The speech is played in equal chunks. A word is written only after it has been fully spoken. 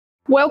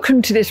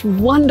Welcome to this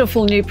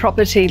wonderful new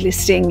property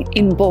listing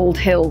in Bald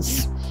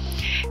Hills.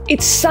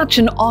 It's such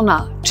an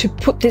honour to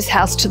put this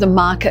house to the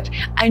market,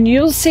 and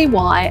you'll see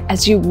why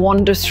as you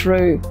wander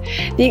through.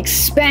 The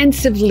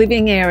expansive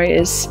living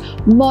areas,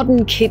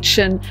 modern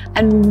kitchen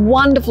and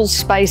wonderful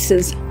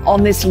spaces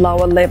on this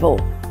lower level.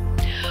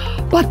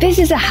 But this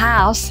is a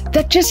house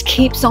that just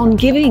keeps on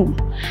giving.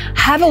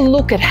 Have a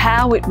look at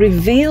how it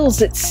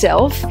reveals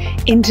itself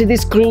into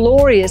this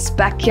glorious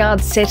backyard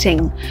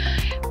setting.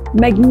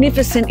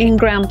 Magnificent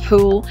in-ground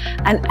pool,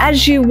 and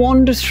as you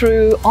wander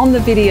through on the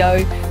video,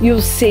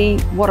 you'll see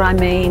what I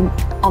mean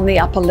on the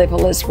upper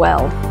level as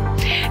well.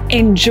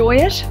 Enjoy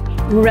it,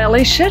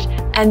 relish it,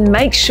 and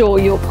make sure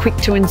you're quick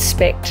to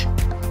inspect.